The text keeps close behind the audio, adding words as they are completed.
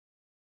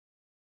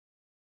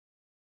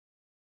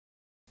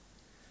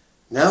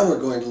Now we're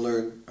going to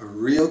learn a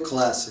real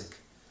classic,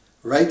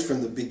 right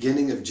from the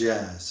beginning of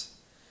jazz.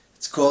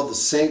 It's called the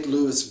St.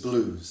 Louis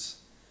Blues,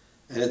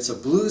 and it's a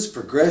blues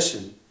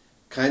progression,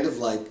 kind of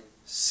like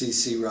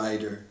C.C.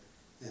 Ryder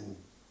and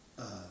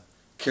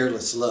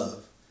Careless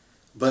Love,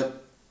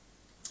 but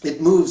it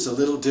moves a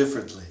little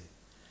differently.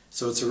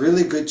 So it's a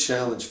really good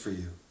challenge for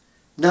you.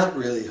 Not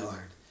really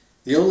hard.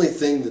 The only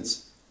thing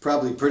that's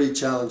probably pretty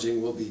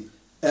challenging will be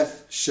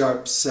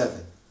F-sharp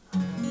 7.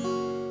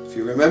 If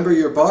you remember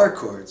your bar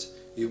chords,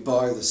 you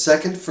bar the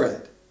 2nd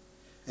fret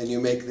and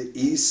you make the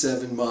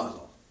E7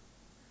 model.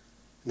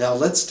 Now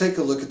let's take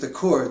a look at the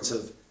chords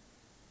of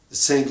the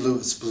St.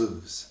 Louis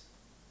Blues.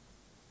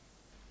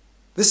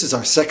 This is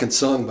our second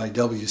song by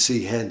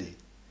W.C. Handy.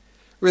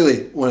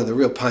 Really one of the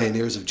real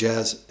pioneers of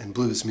jazz and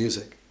blues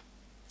music.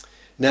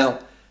 Now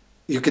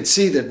you can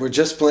see that we're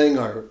just playing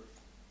our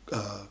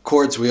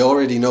chords we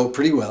already know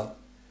pretty well,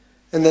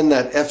 and then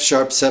that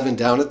F-sharp 7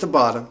 down at the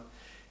bottom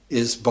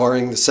is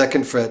barring the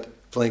 2nd fret,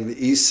 playing the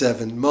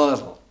E7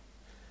 model.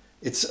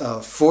 It's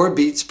 4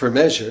 beats per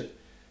measure,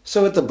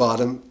 so at the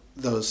bottom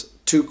those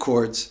 2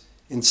 chords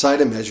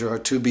inside a measure are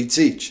 2 beats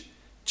each,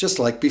 just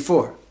like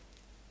before.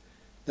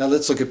 Now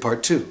let's look at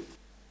part 2.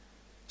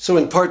 So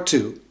in part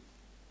 2,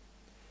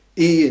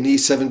 E and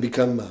E7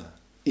 become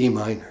E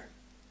minor.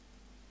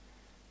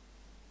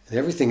 And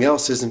everything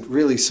else isn't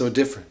really so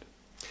different.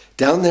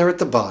 Down there at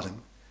the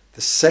bottom,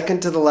 the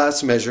second to the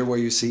last measure where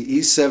you see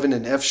E7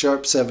 and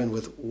F-sharp 7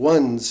 with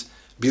 1s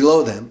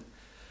below them,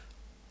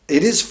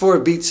 it is 4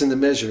 beats in the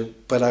measure,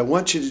 but I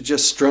want you to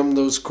just strum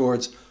those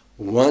chords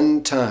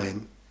 1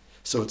 time.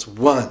 So it's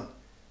 1,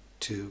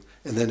 2,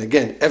 and then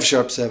again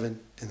F-sharp 7,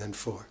 and then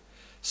 4.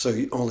 So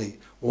you only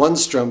 1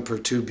 strum per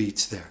 2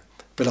 beats there,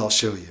 but I'll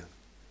show you.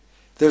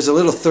 There's a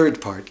little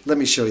third part. Let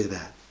me show you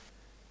that.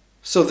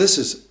 So this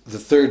is the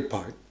third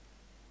part.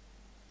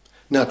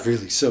 Not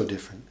really so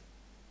different.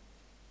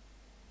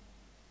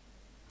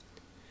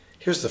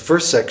 Here's the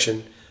first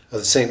section of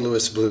the St.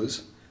 Louis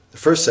Blues. The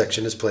first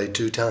section is played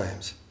 2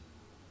 times.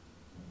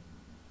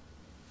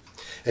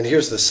 And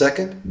here's the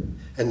second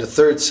and the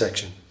third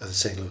section of the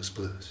St. Louis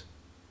Blues.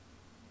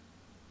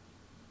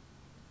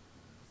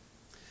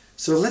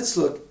 So let's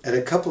look at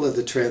a couple of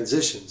the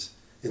transitions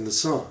in the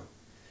song.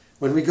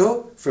 When we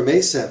go from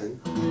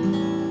A7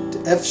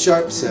 to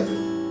F-sharp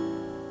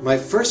 7, my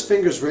first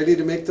finger's ready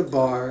to make the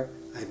bar.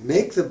 I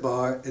make the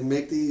bar and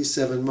make the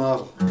E7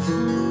 model.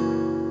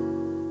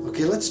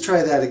 Okay, let's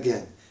try that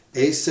again.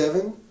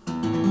 A7,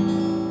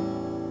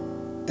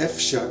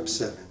 F-sharp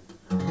 7.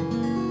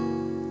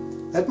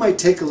 That might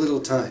take a little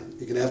time.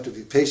 You're going to have to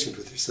be patient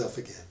with yourself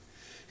again.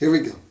 Here we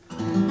go.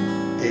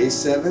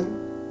 A7,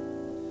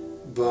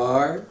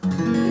 bar,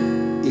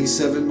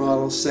 E7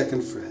 model,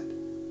 2nd fret.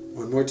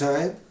 One more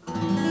time.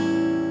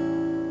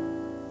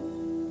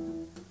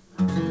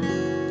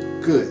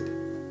 Good.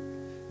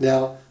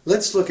 Now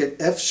let's look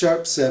at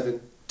F-sharp 7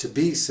 to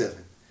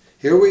B7.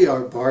 Here we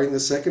are barring the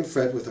 2nd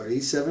fret with our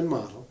E7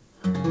 model.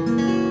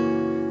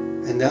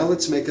 And now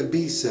let's make a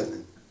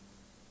B7.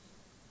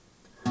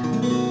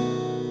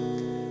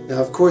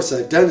 Now of course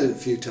I've done it a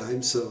few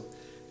times, so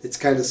it's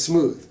kind of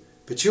smooth,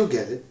 but you'll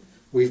get it.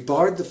 We've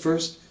barred the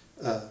first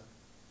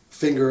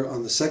finger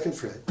on the 2nd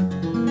fret,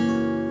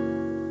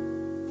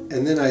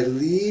 and then I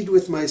lead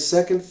with my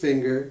 2nd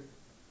finger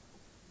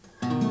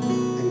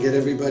and get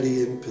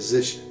everybody in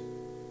position.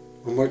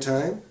 One more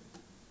time.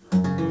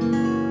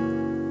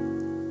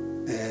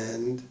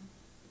 And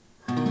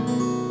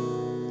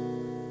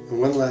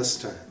one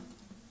last time.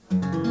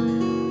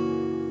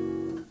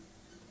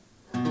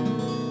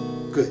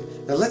 Good.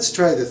 Now let's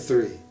try the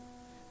 3.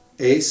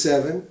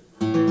 A7,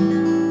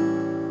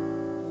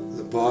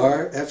 the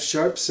bar,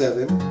 F-sharp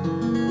 7,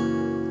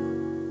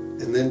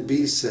 and then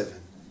B7.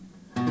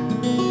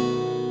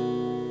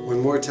 One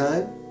more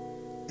time.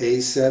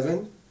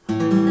 A7,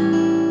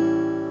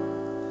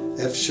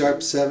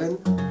 F-sharp 7,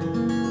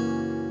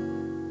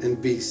 and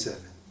B7.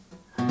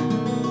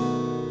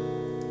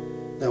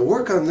 Now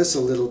work on this a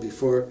little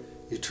before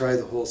you try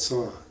the whole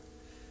song.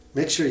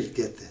 Make sure you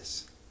get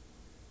this.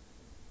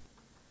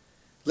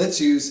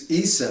 Let's use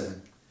E7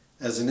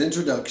 as an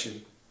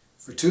introduction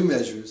for 2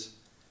 measures,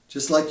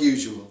 just like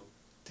usual,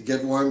 to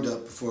get warmed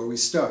up before we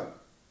start.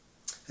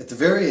 At the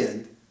very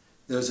end,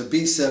 there's a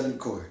B7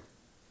 chord.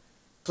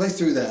 Play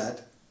through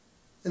that,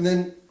 and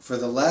then for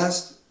the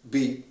last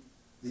beat,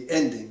 the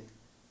ending,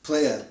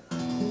 play a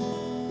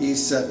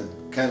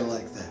E7, kind of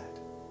like that.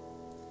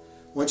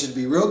 I want you to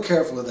be real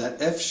careful of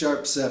that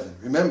F-sharp 7.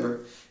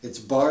 Remember, it's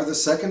bar the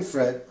 2nd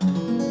fret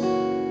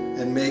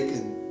and make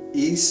an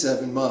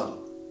E7 model.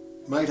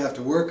 You might have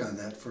to work on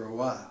that for a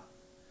while.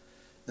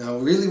 Now I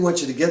really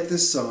want you to get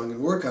this song and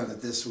work on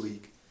it this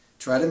week.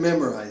 Try to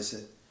memorize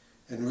it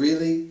and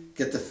really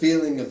get the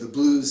feeling of the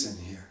blues in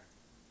here.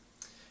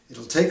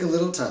 It'll take a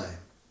little time.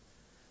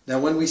 Now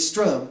when we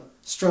strum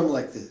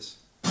like this.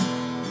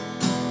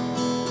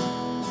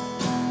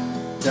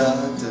 Da,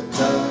 da, da,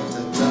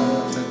 da,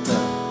 da, da, da.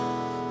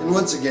 And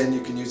once again,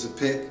 you can use a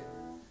pick,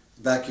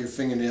 the back of your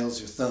fingernails,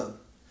 your thumb.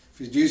 If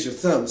you'd use your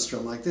thumb,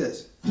 strum like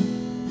this.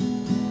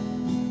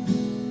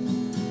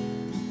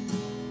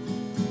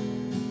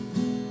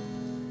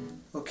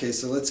 Okay,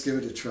 so let's give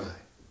it a try.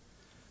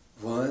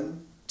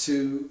 1,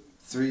 2,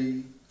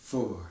 3,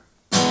 4.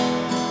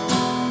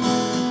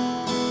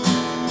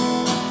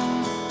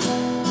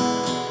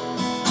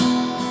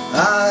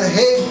 I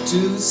hate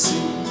to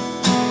see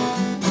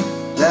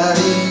that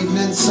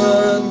evening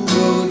sun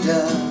go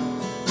down.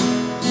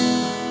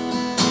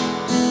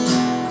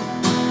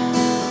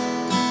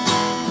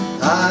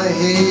 I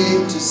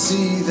hate to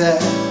see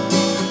that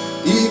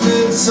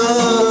evening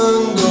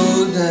sun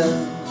go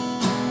down.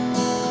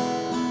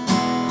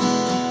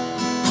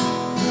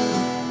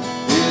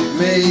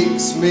 It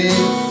makes me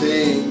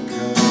think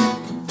of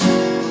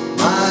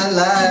my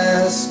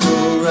last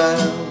go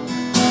round.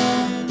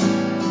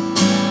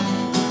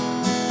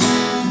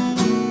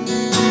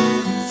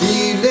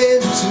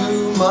 Feeling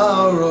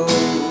tomorrow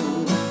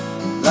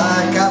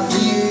like I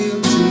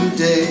feel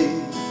today.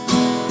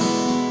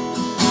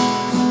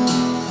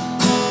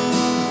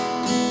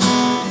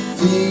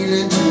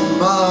 Feeling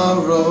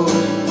tomorrow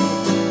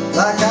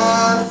like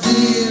I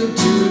feel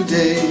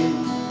today.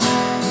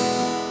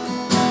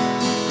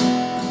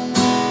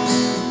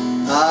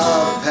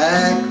 I'll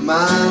pack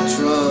my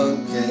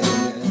trunk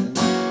and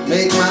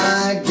make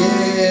my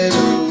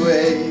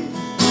getaway.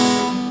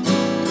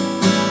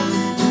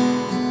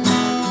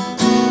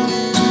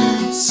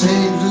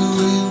 St.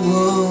 Louis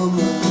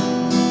woman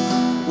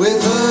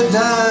with a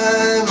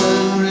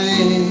diamond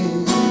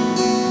ring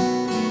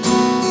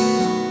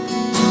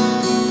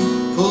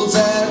pulls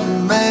that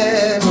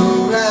man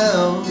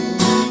around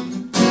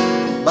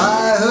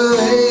by her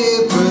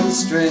apron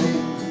string.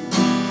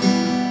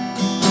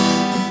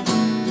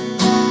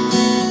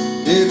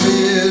 If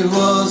it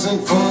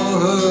wasn't for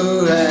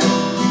her and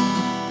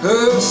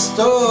her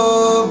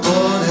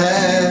store-bought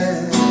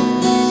hats,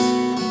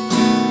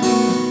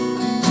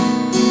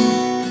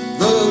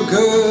 the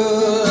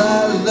girl I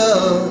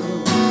love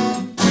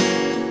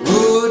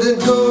wouldn't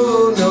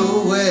go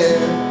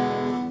nowhere,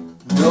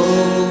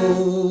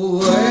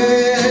 nowhere.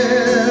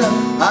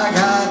 I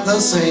got the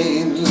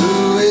St.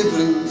 Louis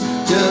blues,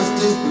 just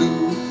as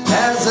blue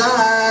as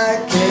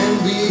I can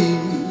be.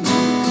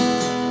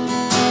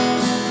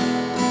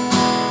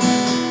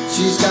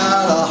 She's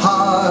got a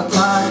heart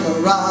like a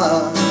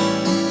rock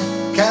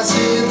cast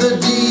in the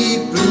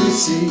deep blue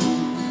sea,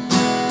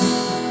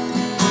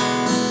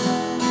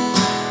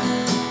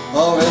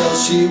 or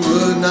else she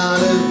would not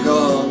have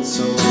gone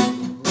so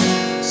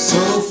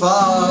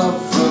far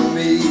from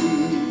me.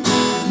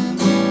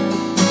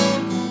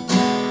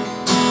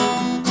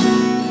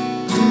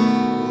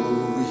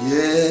 Oh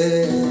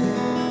yeah.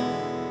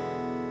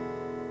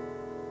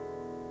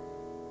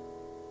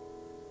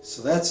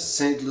 So that's the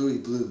St. Louis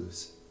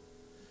blues.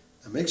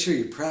 Now make sure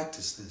you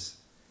practice this.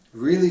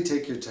 Really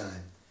take your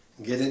time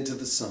and get into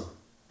the song.